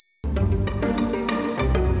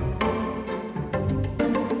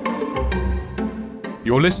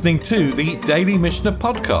You're listening to the Daily Mishnah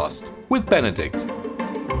Podcast with Benedict.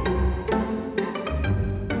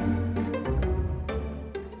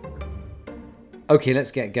 Okay,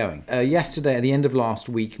 let's get going. Yesterday, at the end of last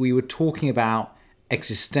week, we were talking about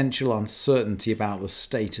existential uncertainty about the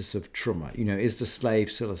status of Terumot. You know, is the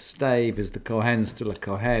slave still a slave? Is the Kohen still a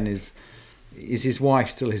Kohen? Is his wife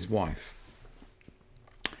still his wife?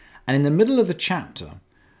 And in the middle of the chapter,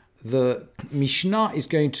 the Mishnah is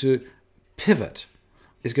going to pivot,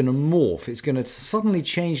 is going to morph, it's going to suddenly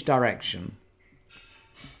change direction.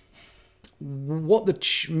 It'd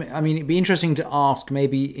be interesting to ask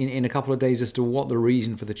maybe in a couple of days as to what the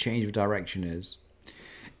reason for the change of direction is.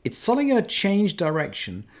 It's suddenly going to change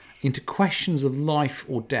direction into questions of life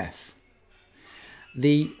or death.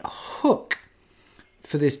 The hook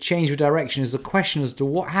for this change of direction is the question as to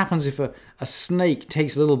what happens if a snake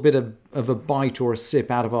takes a little bit of a bite or a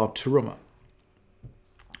sip out of our terumah.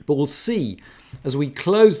 But we'll see as we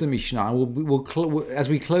close the Mishnah, as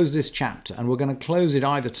we close this chapter, and we're going to close it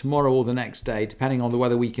either tomorrow or the next day, depending on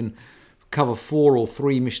whether we can cover 4 or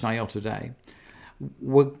 3 Mishnayot a day.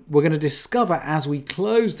 We're going to discover as we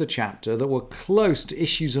close the chapter that we're close to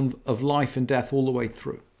issues of life and death all the way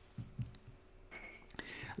through.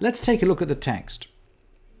 Let's take a look at the text.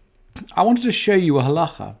 I wanted to show you a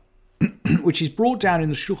halacha which is brought down in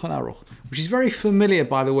the Shulchan Aruch, which is very familiar,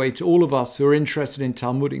 by the way, to all of us who are interested in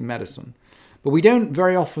Talmudic medicine. But we don't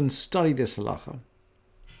very often study this halacha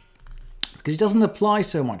because it doesn't apply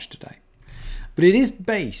so much today. But it is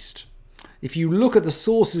based, if you look at the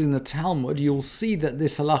sources in the Talmud, you'll see that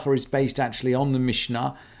this halacha is based actually on the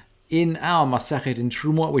Mishnah in our Masechet in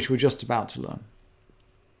Terumot, which we're just about to learn.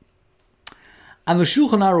 And the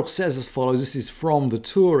Shulchan Aruch says as follows. This is from the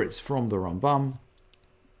Tur, it's from the Rambam.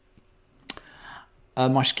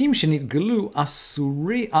 Mashkim shenit gelu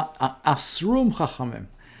asrum chachamim.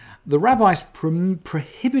 The rabbis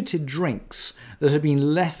prohibited drinks that had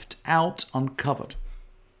been left out uncovered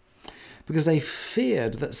because they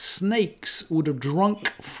feared that snakes would have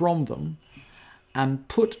drunk from them and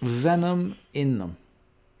put venom in them.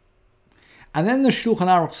 And then the Shulchan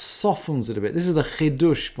Aruch softens it a bit. This is the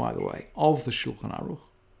chidush, by the way, of the Shulchan Aruch.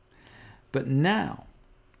 But now,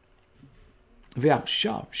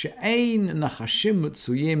 v'achshav she'ein nachashim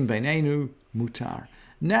mutzuyim beinenu mutar.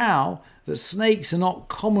 Now that snakes are not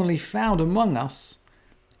commonly found among us,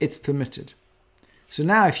 it's permitted. So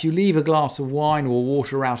now if you leave a glass of wine or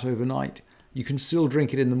water out overnight, you can still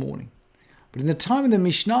drink it in the morning. But in the time of the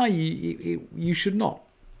Mishnah, you should not.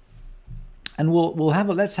 And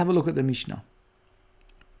let's have a look at the Mishnah.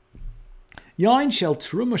 Yain shel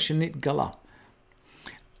terumah shenit gala.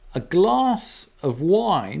 A glass of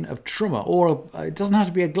wine of terumah, or it doesn't have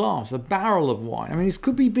to be a glass, a barrel of wine. I mean, this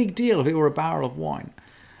could be a big deal if it were a barrel of wine.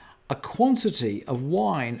 A quantity of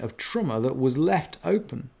wine of terumah that was left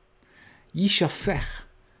open. Yishafech.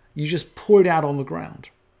 You just pour it out on the ground.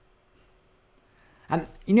 And,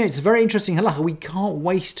 it's a very interesting halacha. We can't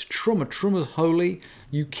waste terumah. Terumah is holy.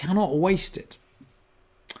 You cannot waste it.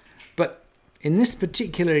 But in this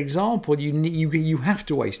particular example, you have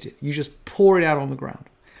to waste it. You just pour it out on the ground.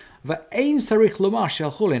 And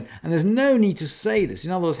there's no need to say this.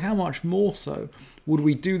 In other words, how much more so would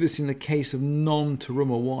we do this in the case of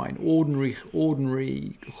non-terumah wine, ordinary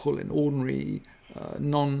chulin, ordinary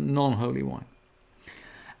non-holy wine?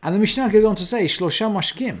 And the Mishnah goes on to say, Shlosha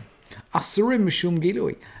mashkim, asurim mishum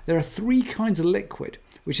gilui. There are 3 kinds of liquid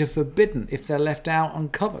which are forbidden if they're left out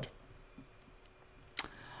uncovered.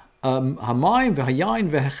 Hamayim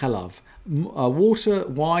v'hayayin v'hechalav, water,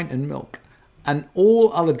 wine, and milk. And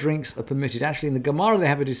all other drinks are permitted. Actually, in the Gemara, they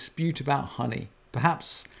have a dispute about honey.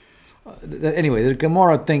 Perhaps, anyway, the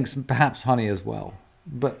Gemara thinks perhaps honey as well.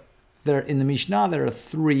 But in the Mishnah, there are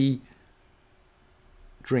 3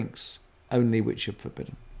 drinks only which are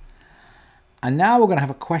forbidden. And now we're going to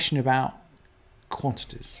have a question about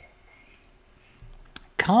quantities.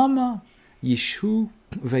 Kama yishu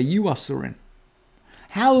ve'yu asurin.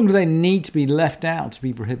 How long do they need to be left out to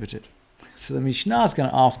be prohibited? So the Mishnah is going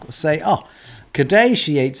to say, kadei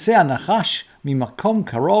sheyetzeh nachash mimakom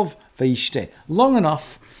karov ve'yishteh. Long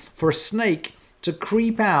enough for a snake to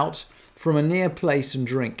creep out from a near place and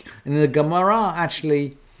drink. And the Gemara adds,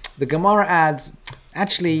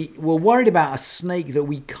 we're worried about a snake that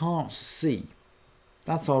we can't see.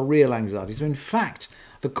 That's our real anxiety. So in fact,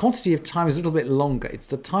 the quantity of time is a little bit longer. It's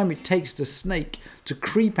the time it takes the snake to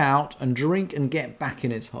creep out and drink and get back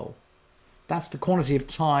in its hole. That's the quantity of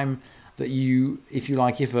time that if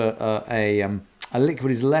a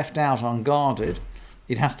liquid is left out unguarded,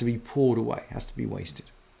 it has to be poured away, has to be wasted.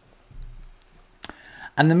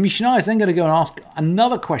 And the Mishnah is then going to go and ask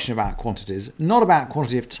another question about quantities, not about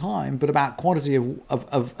quantity of time, but about quantity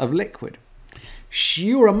of liquid.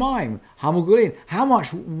 Shiur hamayim hamugulin, how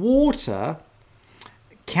much water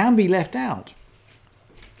can be left out,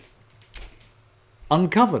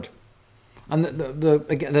 uncovered. And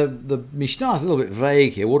the Mishnah is a little bit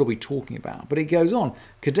vague here. What are we talking about? But it goes on.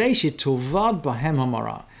 Kadesh tovad bahem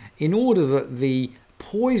hamara, in order that the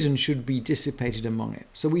poison should be dissipated among it.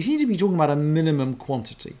 So we seem to be talking about a minimum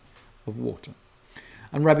quantity of water.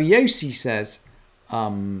 And Rabbi Yossi says,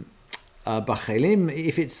 bachelim,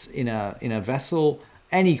 if it's in a vessel,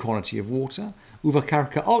 any quantity of water. Uva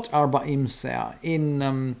karkaot arba'im se'ah,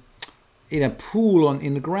 in a pool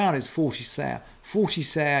in the ground, it's 40 se'ah. 40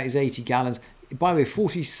 se'ah is 80 gallons. By the way,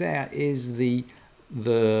 40 se'ah is the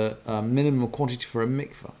minimum quantity for a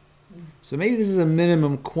mikveh. So maybe this is a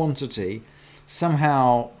minimum quantity.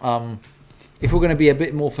 Somehow, if we're going to be a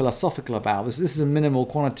bit more philosophical about this is a minimal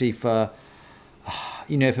quantity for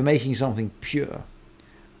making something pure.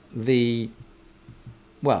 If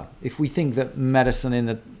we think that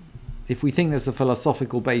medicine if we think there's a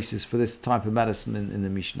philosophical basis for this type of medicine in the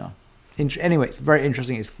Mishnah. Anyway, it's very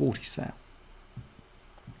interesting. It's 40 se'ah.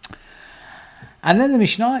 And then the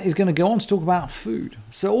Mishnah is going to go on to talk about food.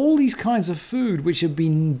 So all these kinds of food which have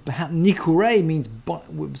been nikurei, means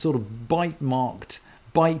sort of bite marked.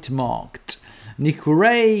 Nikurei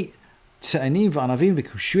ta'anim v'anavim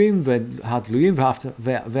v'kushuim v'hadluim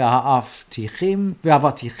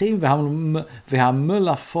v'avatichim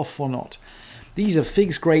v'hamulafofonot. These are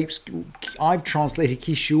figs, grapes. I've translated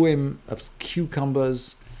kishuim of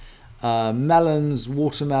cucumbers, melons,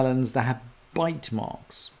 watermelons that have bite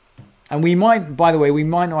marks. And we might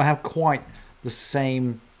not have quite the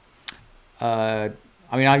same.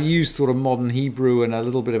 I've used sort of modern Hebrew and a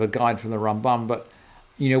little bit of a guide from the Rambam, but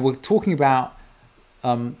we're talking about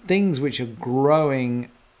things which are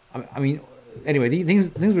growing. Things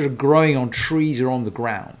which are growing on trees or on the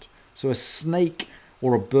ground. So a snake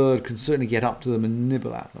or a bird can certainly get up to them and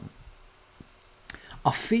nibble at them.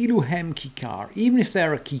 Afilu hem kikar, even if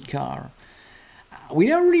they're a kikar. We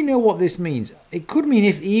don't really know what this means. It could mean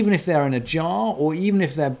even if they're in a jar, or even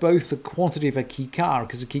if they're both the quantity of a kikar,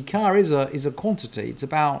 because a kikar is a quantity. It's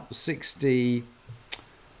about 60.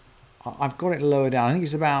 I've got it lower down. I think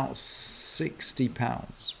it's about 60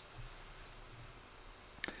 pounds.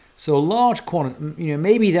 So a large quantity.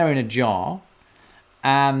 Maybe they're in a jar,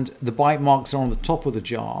 and the bite marks are on the top of the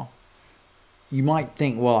jar. You might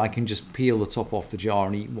think, well, I can just peel the top off the jar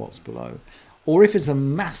and eat what's below. Or if it's a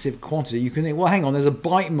massive quantity, you can think, well, hang on, there's a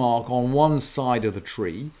bite mark on one side of the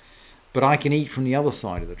tree, but I can eat from the other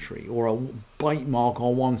side of the tree. Or a bite mark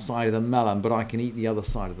on one side of the melon, but I can eat the other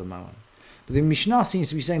side of the melon. But the Mishnah seems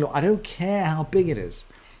to be saying, look, I don't care how big it is.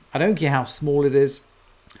 I don't care how small it is.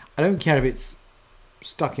 I don't care if it's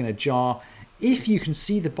stuck in a jar. If you can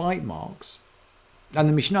see the bite marks, and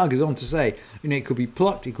the Mishnah goes on to say, it could be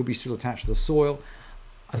plucked, it could be still attached to the soil.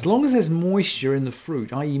 As long as there's moisture in the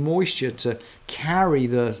fruit, i.e. moisture to carry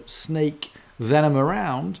the snake venom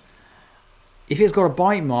around, if it's got a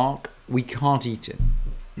bite mark, we can't eat it.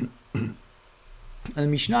 And the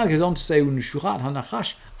Mishnah goes on to say,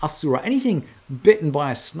 asura, anything bitten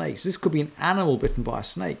by a snake. So this could be an animal bitten by a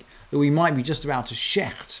snake that we might be just about to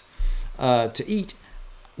shecht, to eat.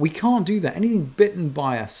 We can't do that. Anything bitten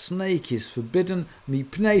by a snake is forbidden.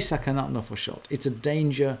 Mipnei sakanat nafashot. It's a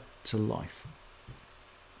danger to life.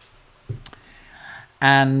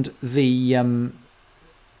 And the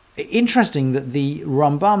interesting that the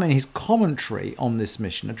Rambam in his commentary on this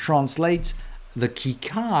Mishnah translates the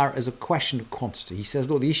kikar as a question of quantity. He says,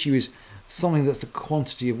 look, the issue is something that's the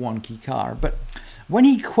quantity of one kikar. But when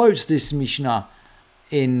he quotes this Mishnah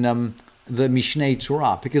in the Mishnei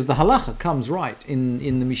Torah, because the halacha comes right in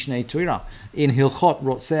the Mishnei Torah, in Hilchot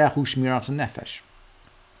Rotzeach U'Shmirat HaNefesh.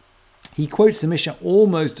 He quotes the Mishnah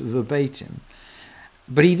almost verbatim.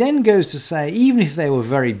 But he then goes to say, even if they were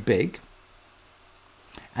very big,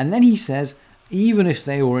 and then he says, even if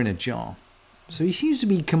they were in a jar. So he seems to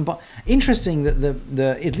be interesting that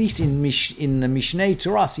the at least in the Mishnei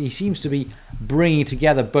Torah, he seems to be bringing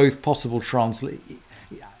together both possible translations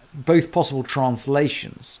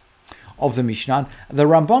of the Mishnah. The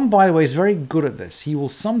Rambam, by the way, is very good at this. He will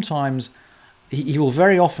sometimes, he will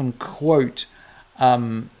very often quote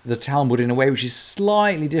the Talmud in a way which is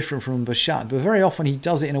slightly different from Bashat, but very often he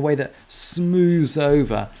does it in a way that smooths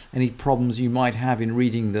over any problems you might have in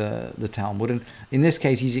reading the Talmud. And in this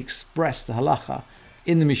case, he's expressed the halacha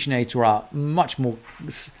in the Mishnei Torah much more,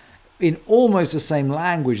 in almost the same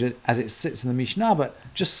language as it sits in the Mishnah, but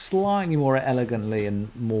just slightly more elegantly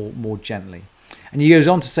and more gently. And he goes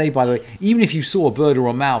on to say, by the way, even if you saw a bird or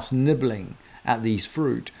a mouse nibbling at these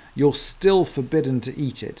fruit, you're still forbidden to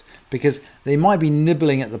eat it because they might be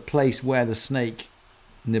nibbling at the place where the snake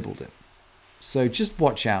nibbled it. So just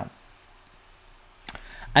watch out.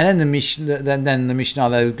 And then the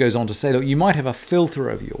Mishnah goes on to say, look, you might have a filter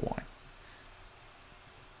over your wine.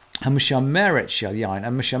 And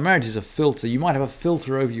Mishameret is a filter. You might have a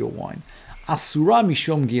filter over your wine. Asura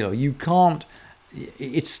mishom gilo. You can't.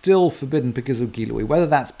 It's still forbidden because of gilui. Whether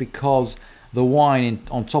that's because the wine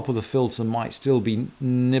on top of the filter might still be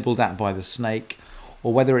nibbled at by the snake,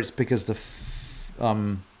 or whether it's because the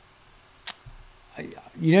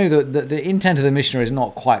intent of the Mishnah is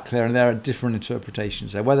not quite clear, and there are different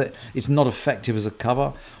interpretations there. Whether it's not effective as a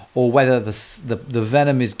cover, or whether the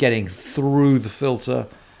venom is getting through the filter,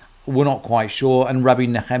 we're not quite sure. And Rabbi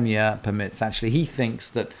Nehemiah permits. Actually, he thinks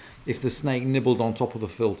that if the snake nibbled on top of the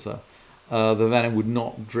filter, the venom would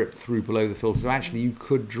not drip through below the filter. So actually, you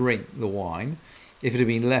could drink the wine if it had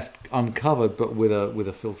been left uncovered, but with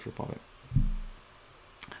a filter above it.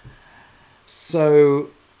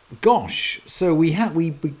 So. So we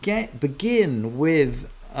begin with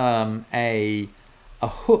a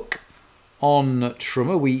hook on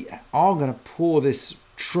Terumot. We are going to pour this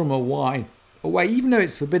Terumot wine away, even though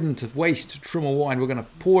it's forbidden to waste Terumot wine. We're going to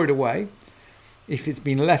pour it away if it's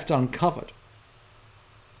been left uncovered,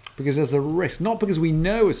 because there's a risk. Not because we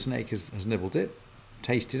know a snake has nibbled it,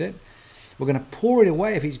 tasted it. We're going to pour it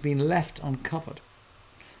away if it's been left uncovered,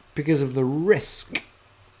 because of the risk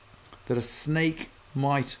that a snake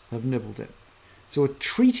might have nibbled it. So we're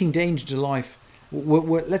treating danger to life.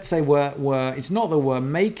 Let's say it's not that we're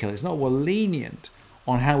makel, it's not we're lenient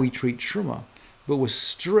on how we treat Terumot, but we're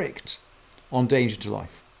strict on danger to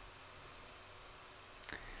life.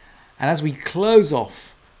 And as we close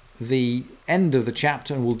off the end of the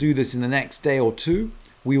chapter, and we'll do this in the next day or two,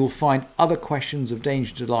 we will find other questions of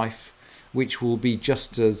danger to life which will be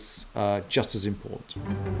just as important.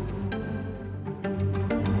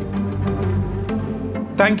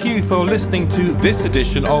 Thank you for listening to this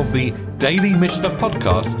edition of the Daily Mishnah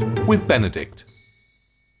Podcast with Benedict.